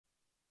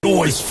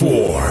voice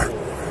for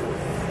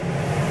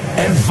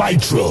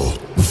N-vitral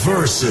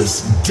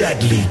versus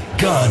Deadly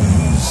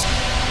Guns.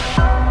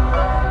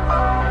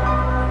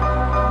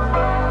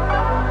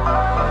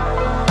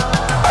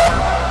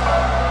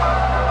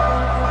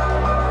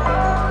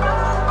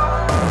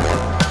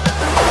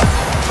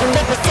 You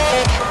make me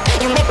sick,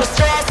 you make me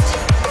stressed.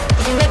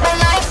 You make my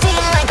life seem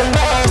like a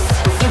mess.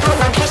 You put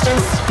my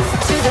patience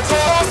to the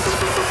test.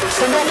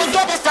 So let me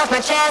get this off my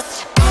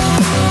chest.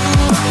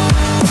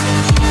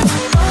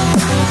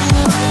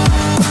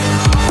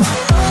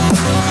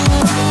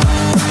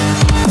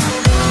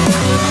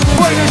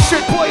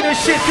 Play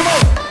this shit, come on!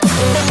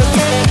 You make me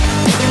sick,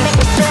 you make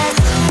me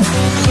stressed.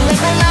 You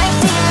make my life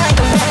seem like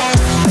a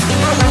mess. You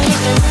put my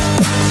patience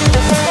to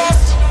the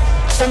test.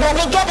 So let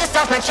me get this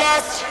off my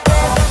chest.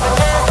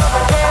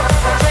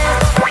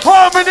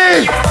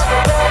 Harmony!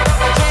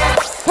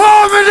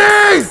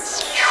 Harmony!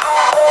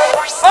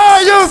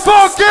 Are you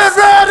fucking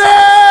ready?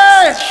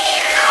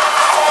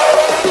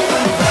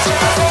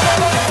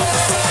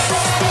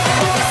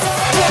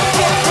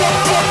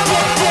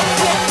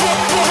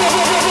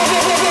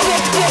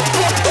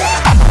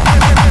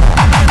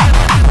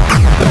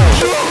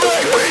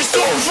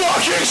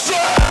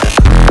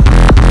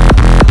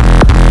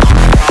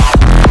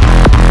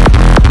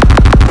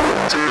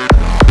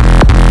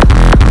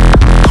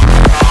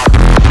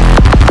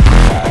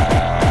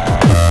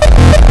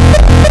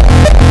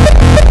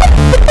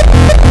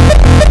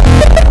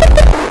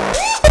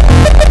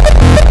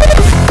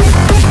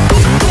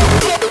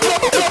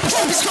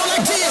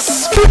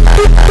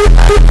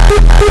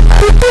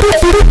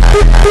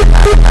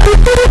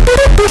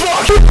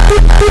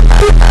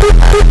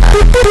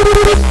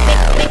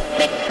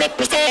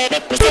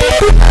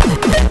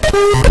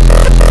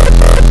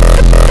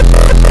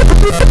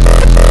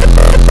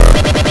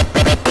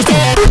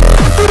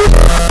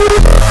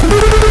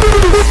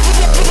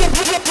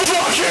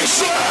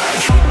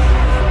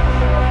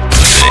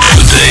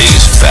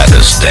 Today's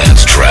fattest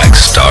dance tracks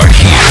start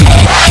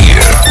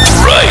here,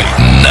 right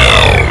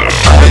now.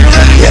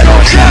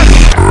 ID&T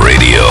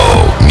Radio.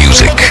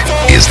 Music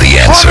is the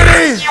answer.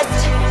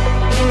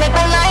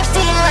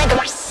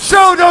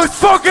 Show those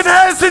fucking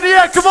hands in the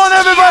air, come on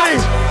everybody!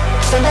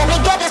 So let me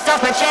get this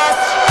off my chest.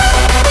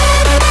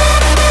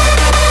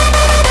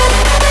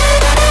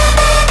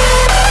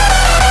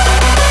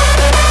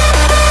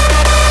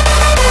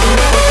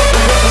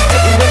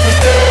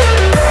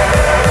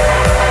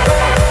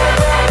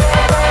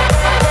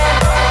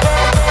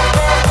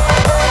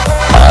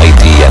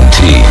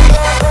 ID&T.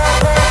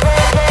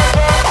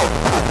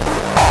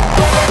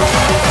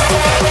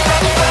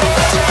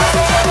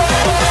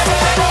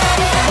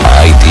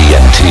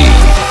 ID&T.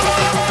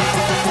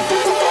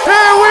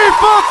 Here we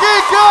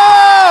fucking go!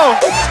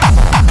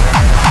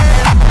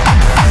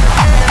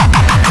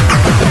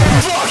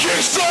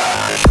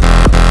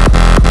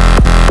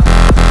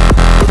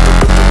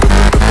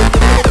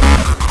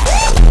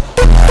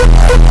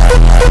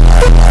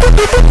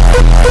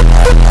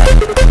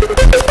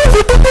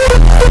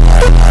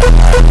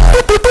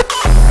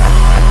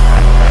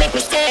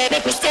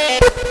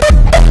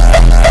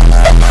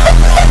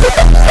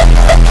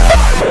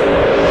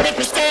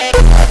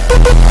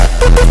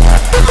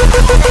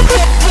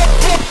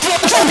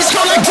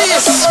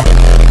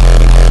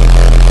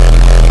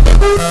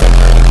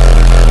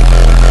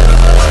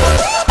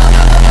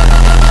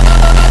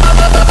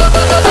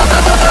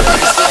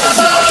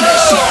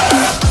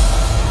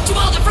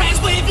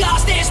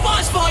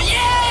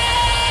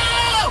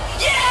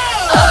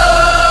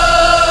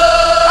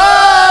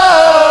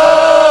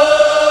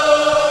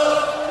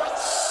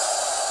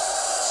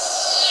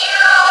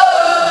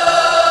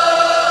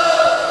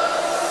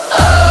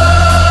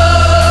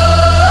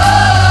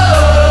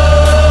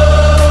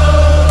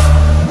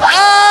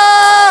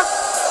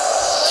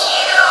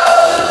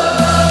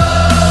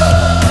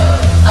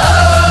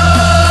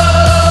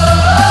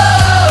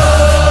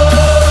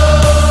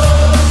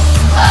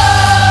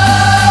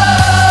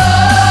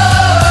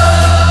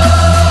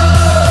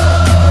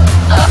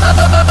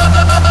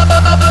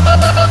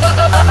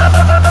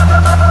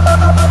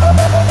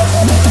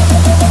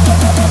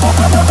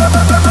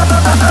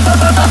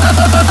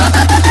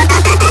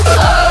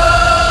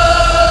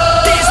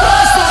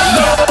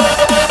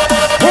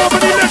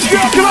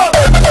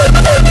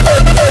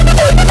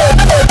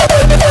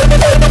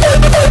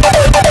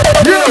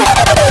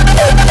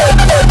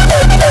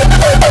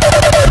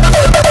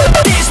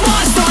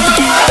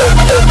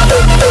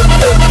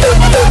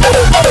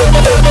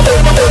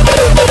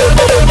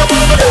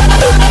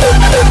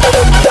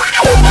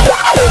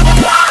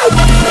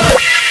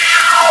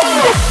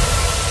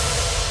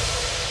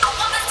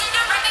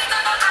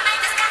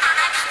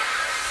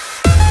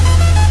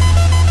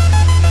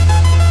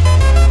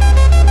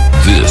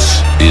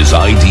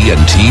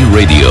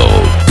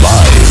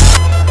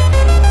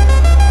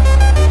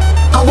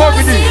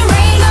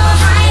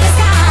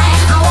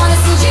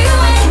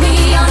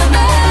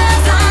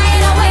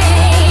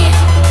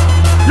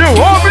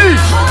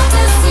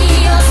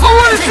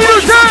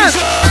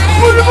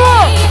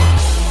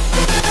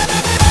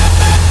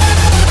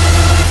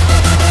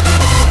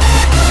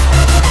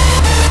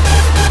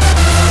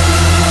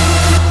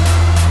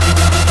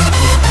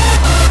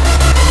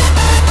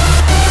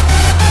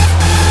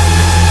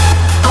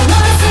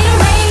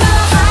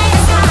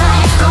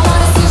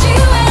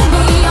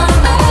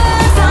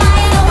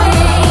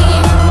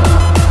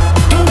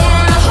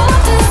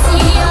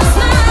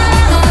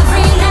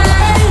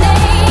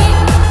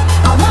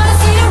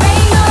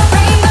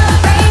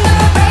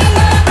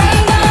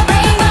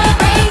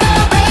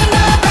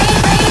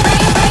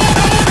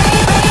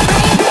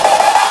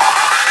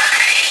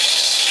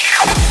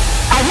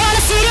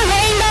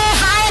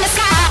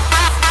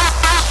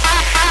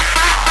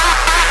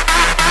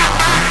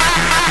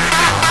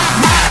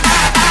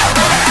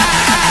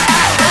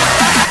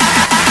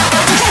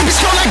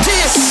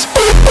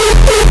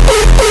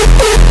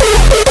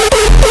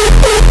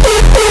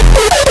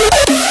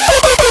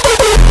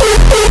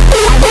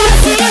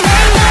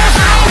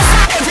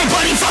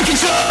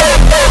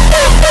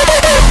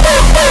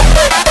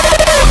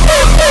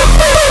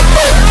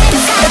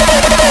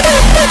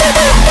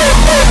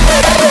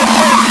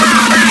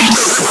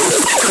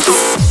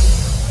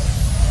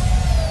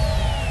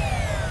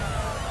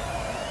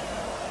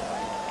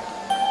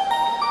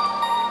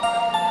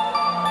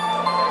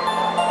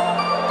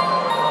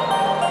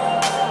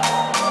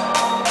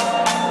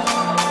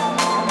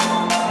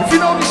 If you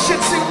know this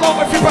shit, sing along,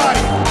 everybody.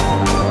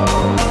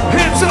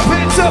 Hands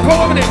up,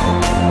 harmony.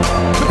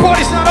 The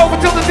party's not over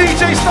till the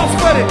DJ stops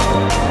playing.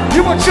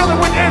 You are chilling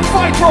with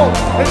N-vitral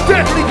and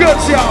deadly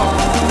guns, y'all.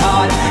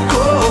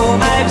 Hardcore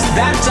vibes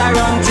that I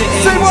run to.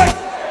 Say what?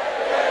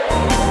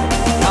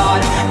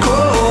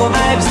 Hardcore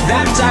vibes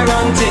that I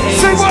run to.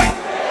 Say what?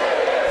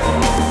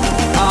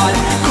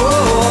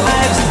 Hardcore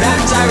vibes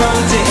that I run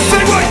to.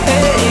 Say what?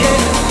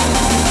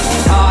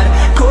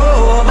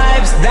 Hardcore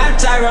vibes that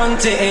I run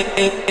to.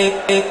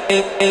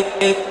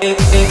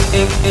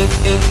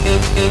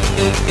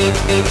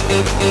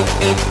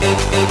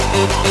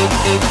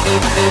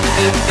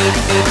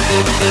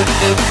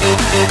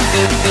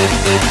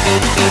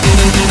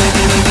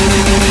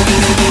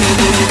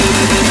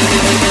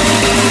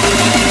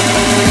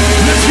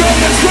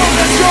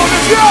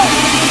 Let's go!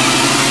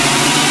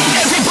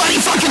 Everybody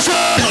fucking try.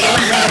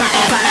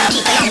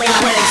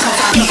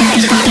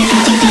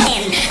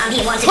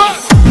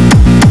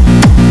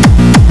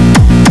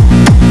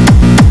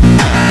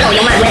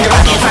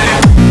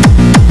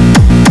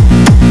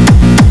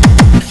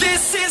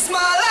 This is my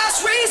last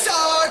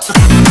resort.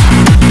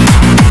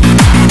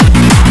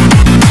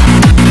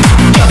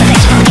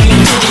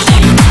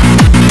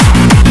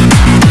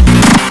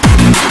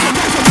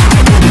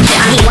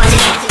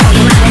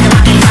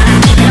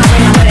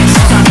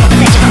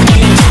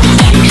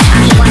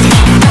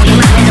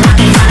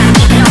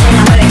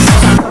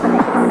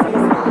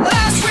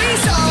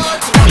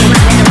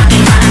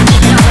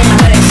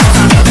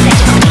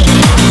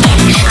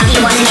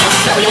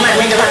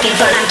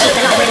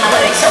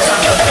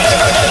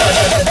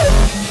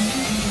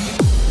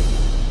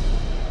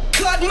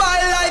 Cut my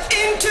life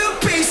into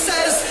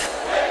pieces.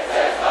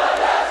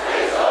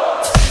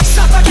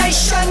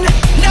 Suffocation,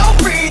 no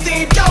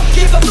breathing. Don't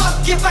give a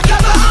fuck if I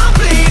cover, I'm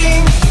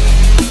bleeding.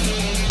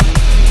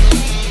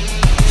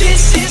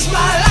 This is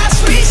my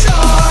last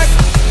resort.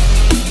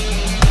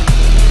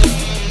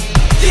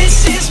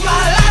 This is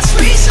my last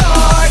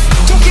resort.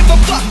 Don't give a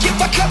fuck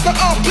if I cover,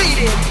 I'm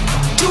bleeding.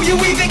 Do you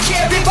even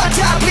care if I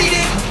die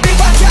bleeding? If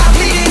I die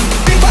bleeding?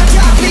 If I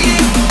die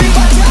bleeding? If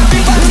I die,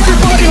 if I die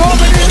Everybody bleeding?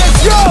 hold it in,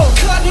 let's go!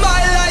 Cut my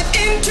life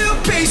into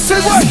pieces. Say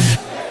what?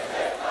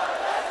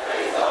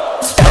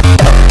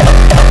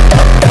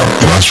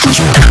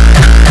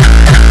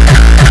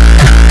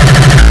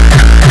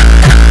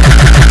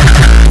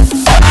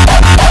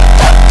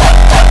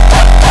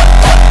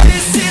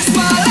 This is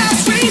my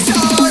last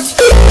resort.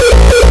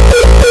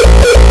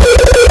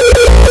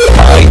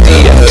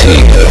 ID&T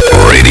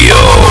Radio.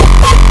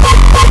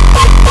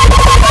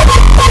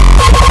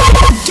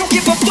 Don't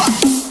give a fuck.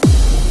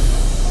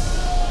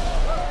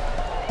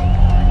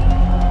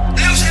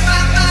 Losing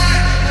my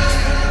mind.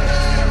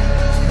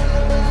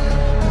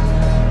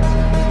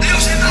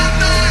 Losing my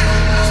mind.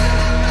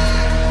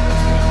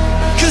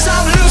 'Cause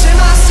I'm losing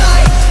my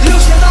sight,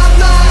 losing my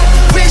mind.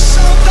 Wish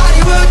somebody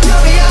would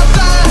tell me I'm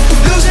fine.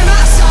 Losing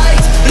my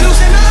sight,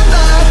 losing my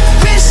mind.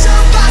 Wish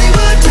somebody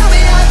would tell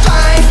me I'm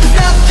fine.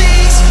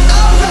 Nothing's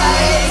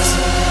alright.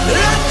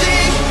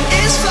 Nothing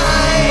is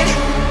fine.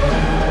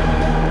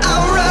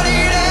 I'm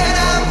running and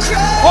I'm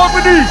crying.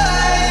 Harmony!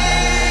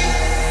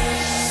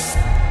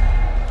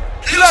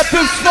 Clap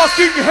his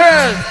fucking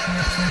hands!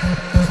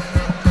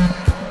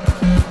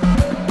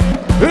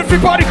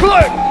 Everybody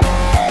clap!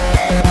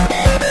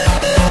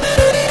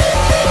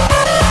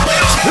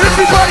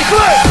 Everybody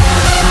clap!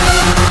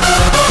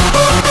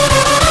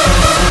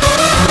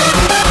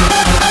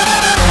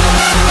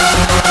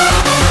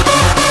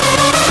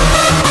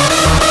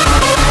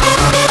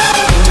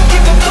 Don't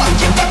give a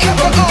fuck if I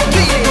cover, I'm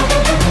bleeding.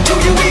 Do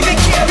you even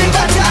care if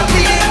I die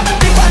bleeding?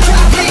 If I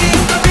die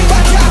bleeding? If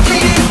I die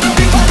bleeding?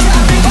 If I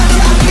die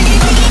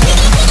bleeding?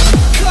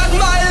 Cut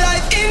my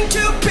life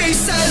into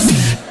pieces.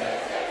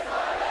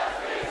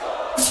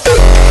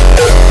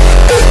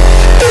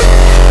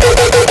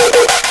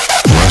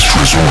 Last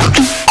resort.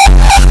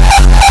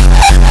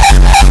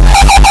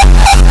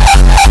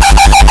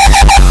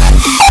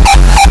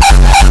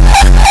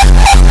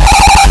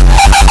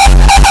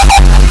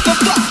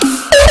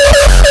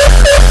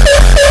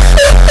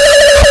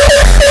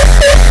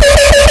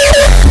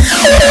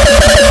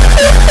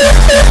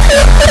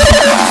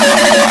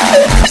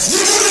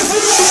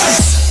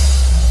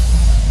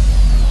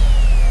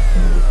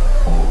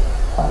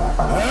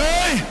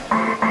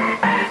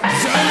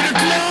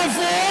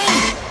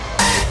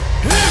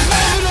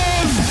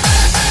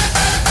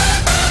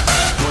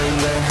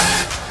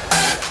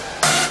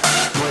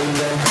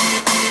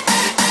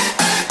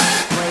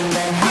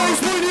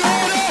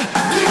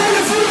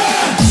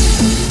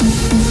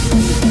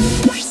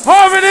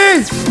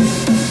 Harmony!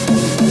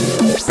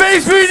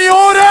 Bass voor die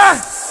orde!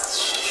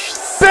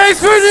 Bass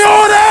voor die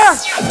orde!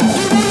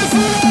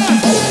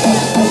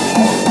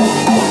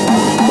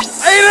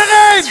 1 en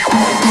 1!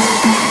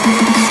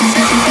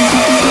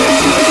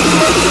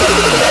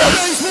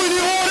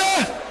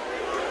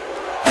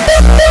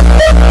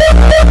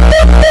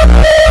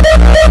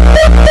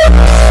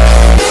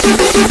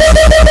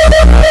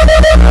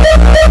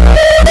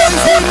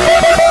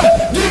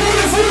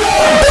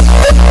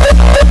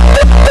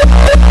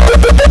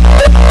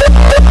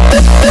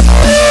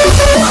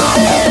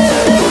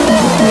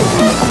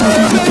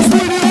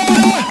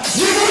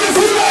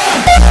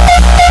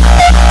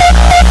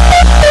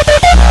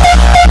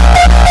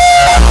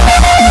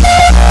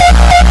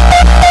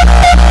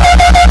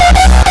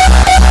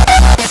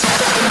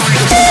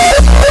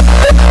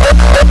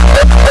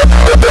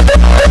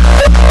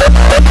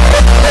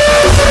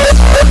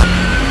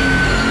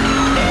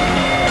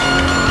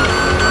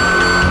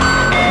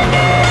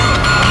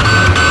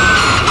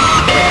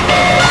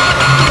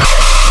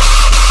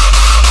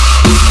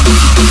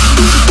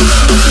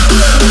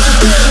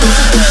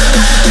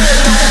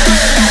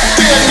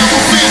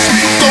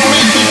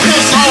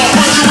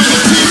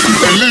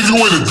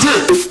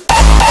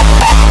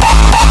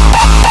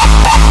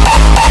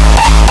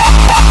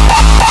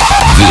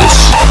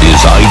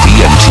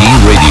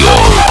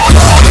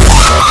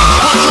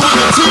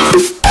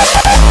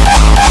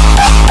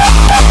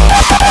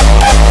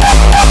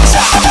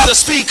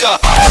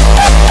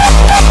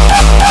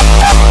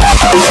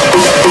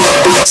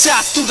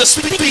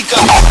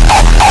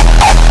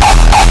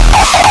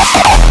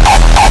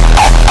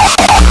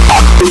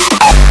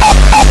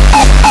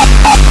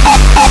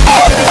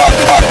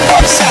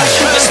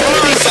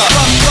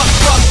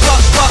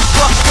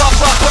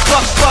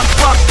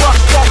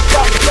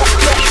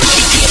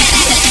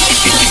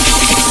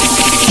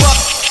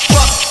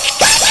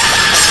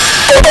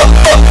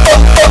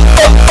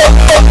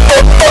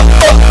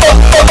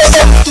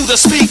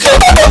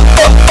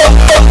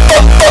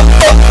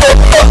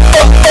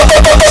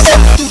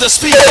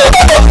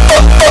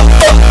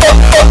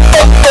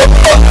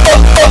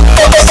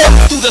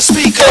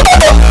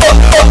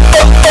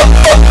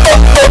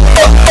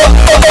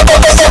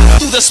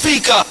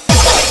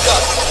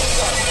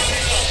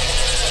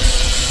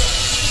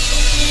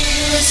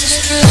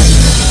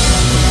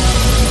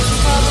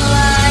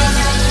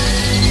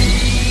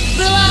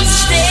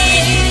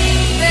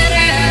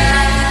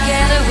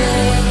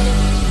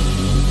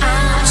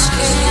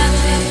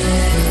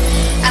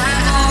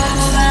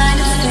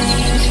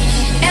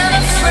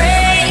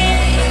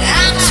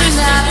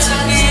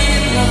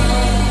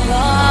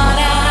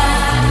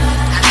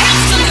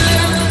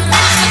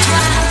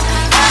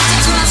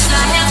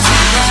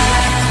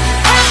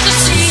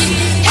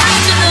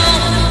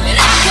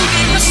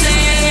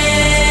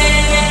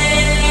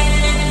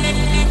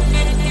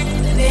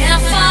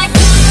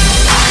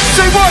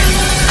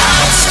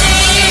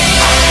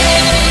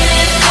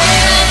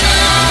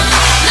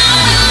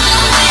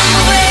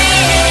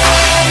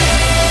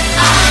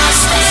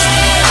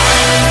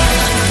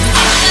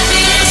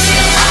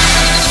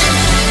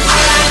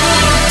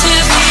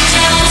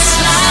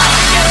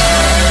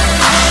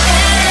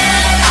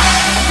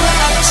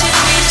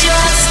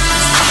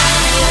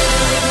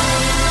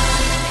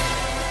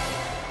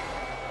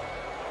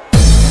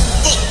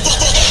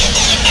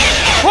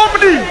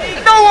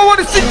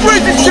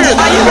 Crazy shit!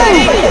 Are you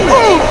ready?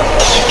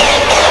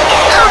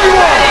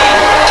 Everyone!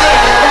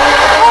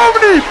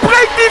 Harmony,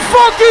 break the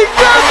fucking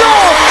guns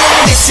off!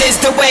 This is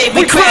the way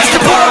we crash the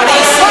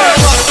parties.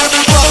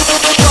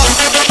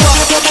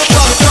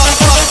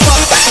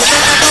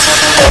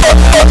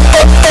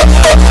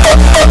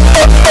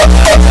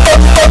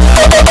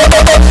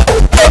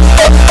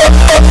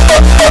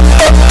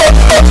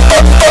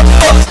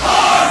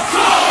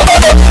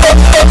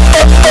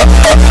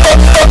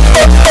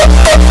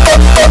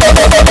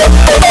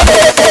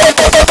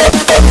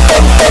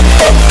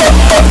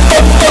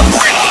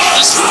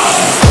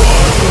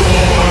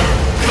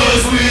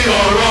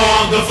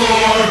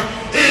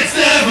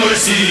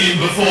 Seen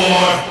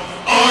before,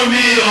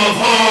 army of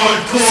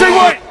hardcore. Say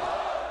what?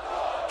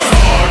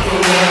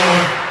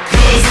 Hardcore,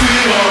 'cause we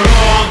are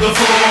on the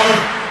floor.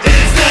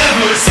 It's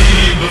never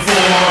seen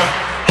before,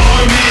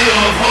 army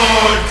of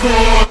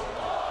hardcore.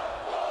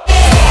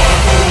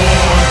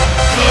 Hardcore,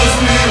 'cause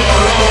we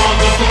are on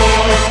the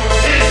floor.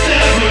 It's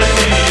never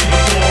seen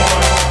before, army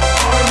of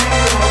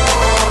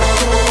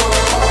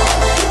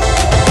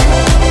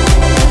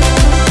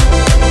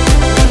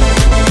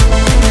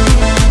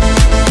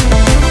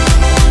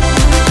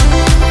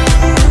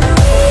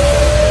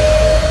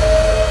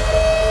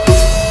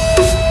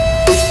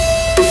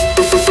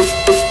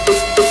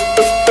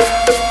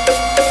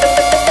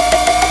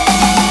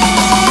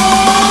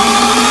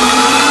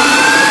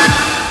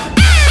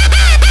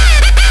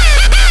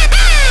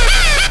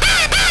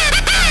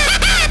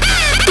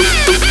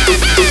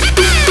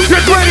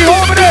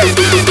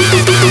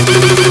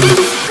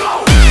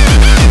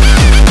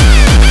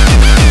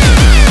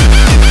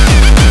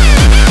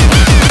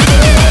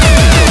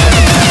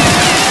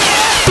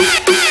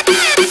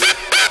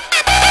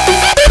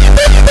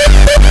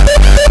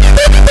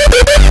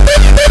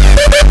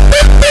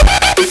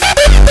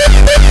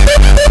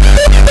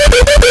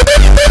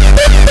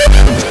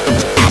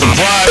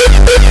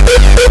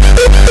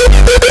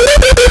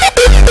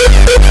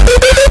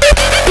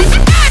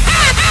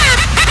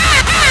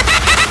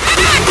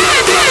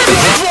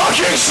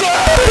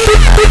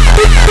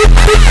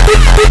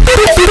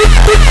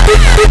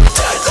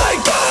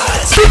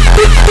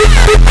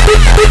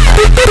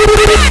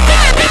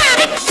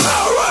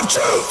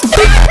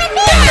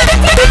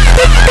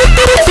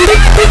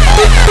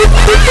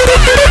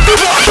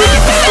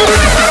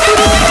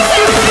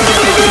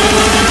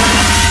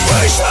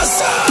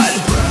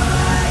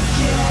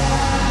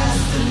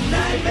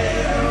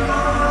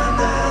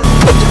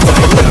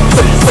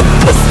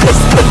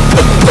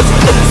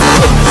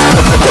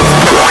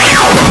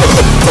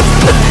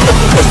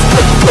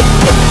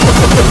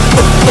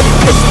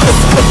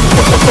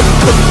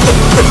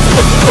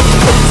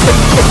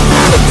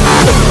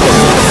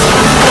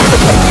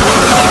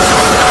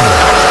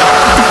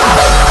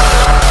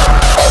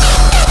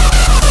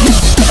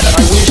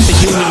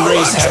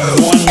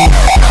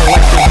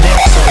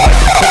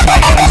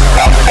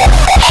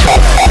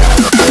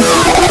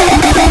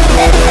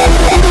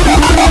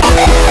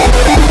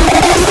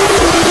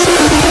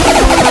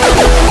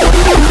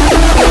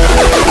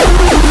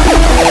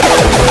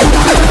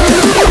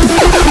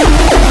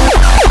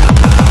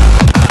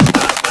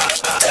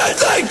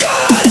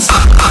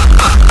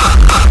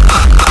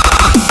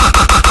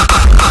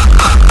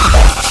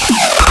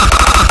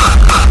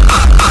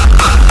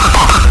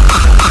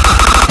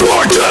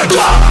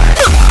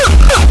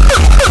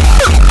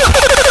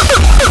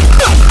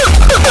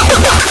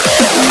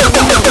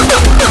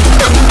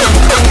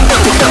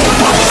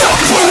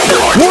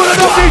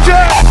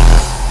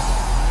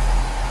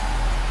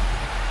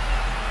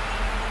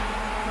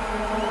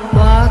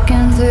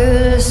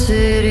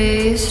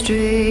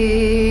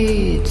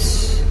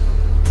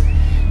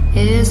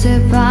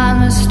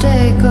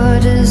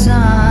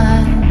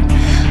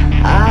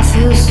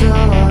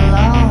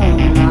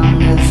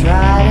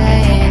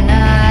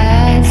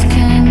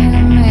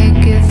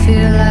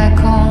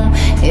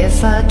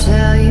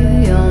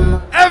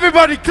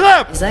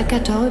like I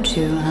told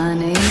you,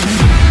 honey,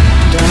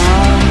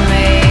 don't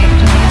make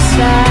me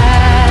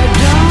sad,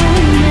 don't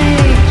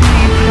make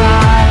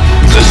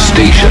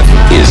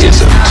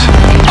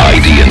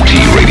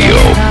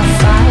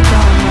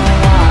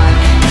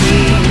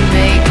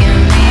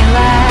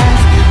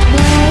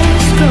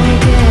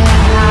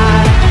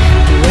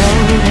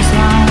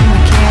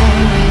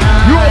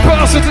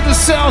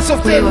sounds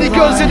of deadly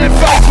guns in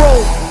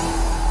N-vitral.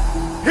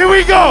 Here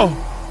we go.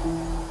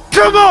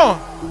 Come on.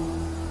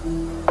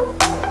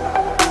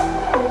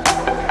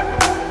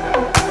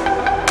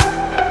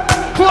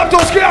 Clap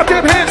those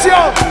goddamn hands,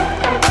 y'all.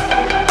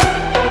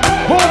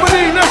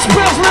 Harmony, let's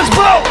bounce, let's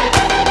blow.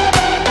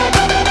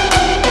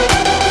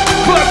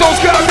 Clap those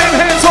goddamn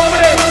hands,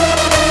 harmony.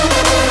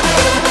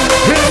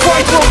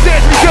 N-vitral,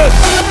 deadly guns.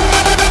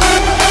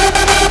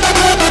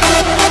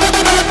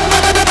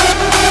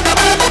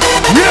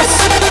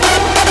 Yes!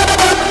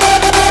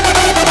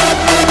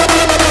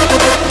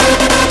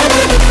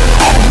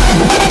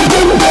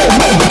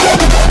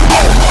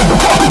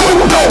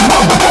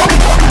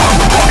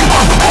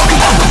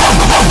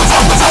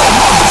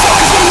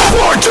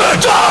 Born to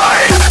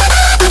die!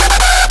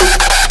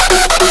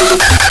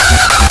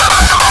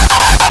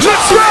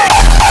 Let's rock!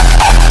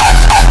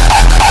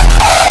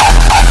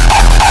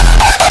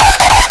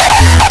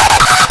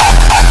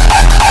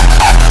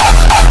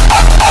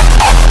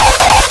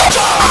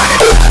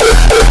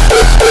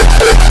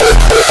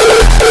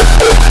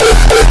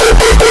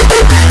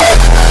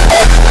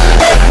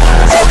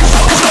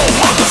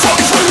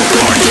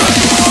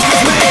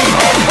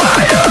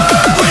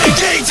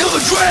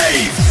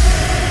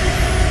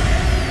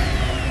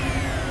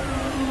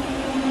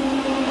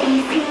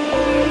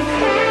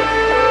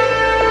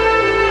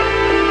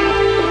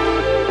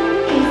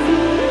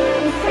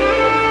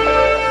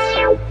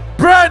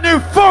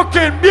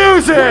 Fucking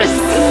music!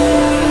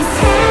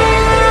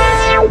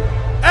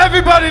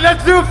 Everybody,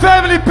 let's do a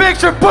family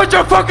picture. Put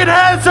your fucking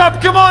hands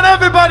up. Come on,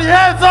 everybody,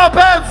 hands up,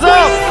 hands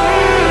up.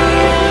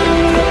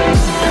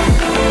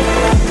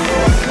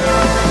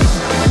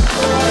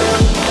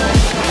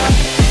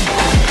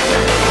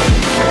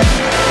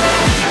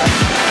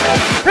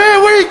 Here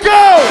we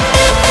go.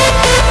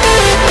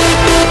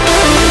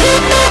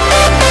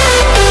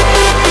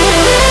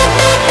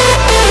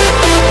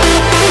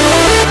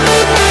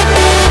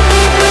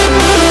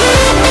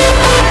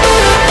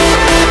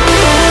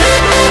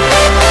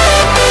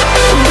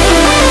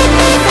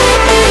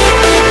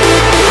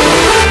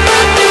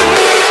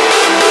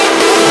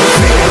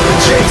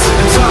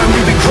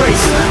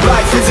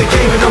 Life is a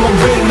game and I'm a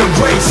win the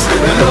race. The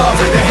love,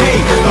 the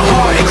hate, the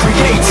heart it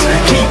creates.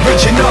 Keep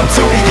reaching up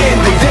to the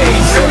end of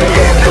days. To the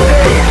end of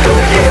days, to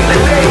the end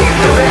of days,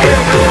 to the end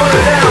of burn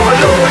down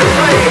alone with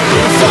flame.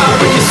 Fire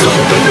in your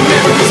soul and the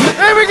memories.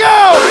 Here we go!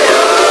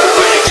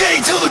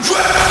 Renegade till the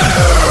ground.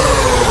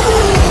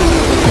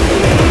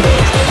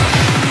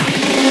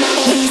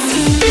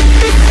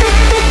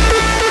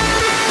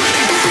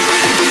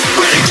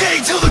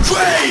 Renegade till the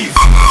grave.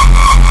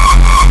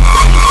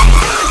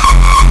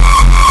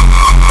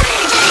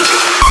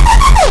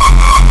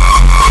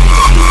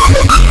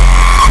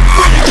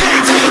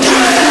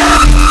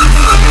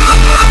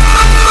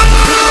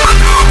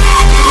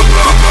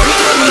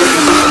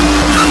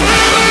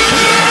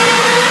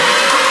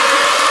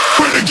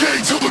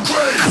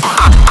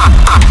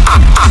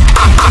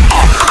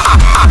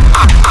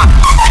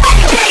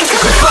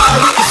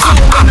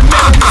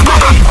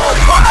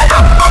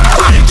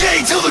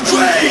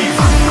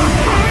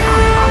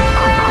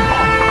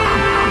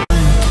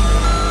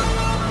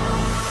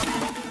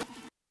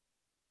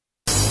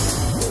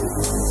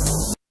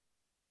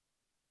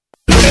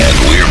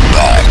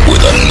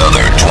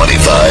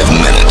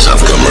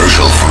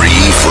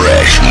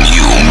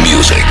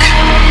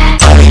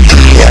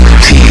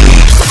 ID&T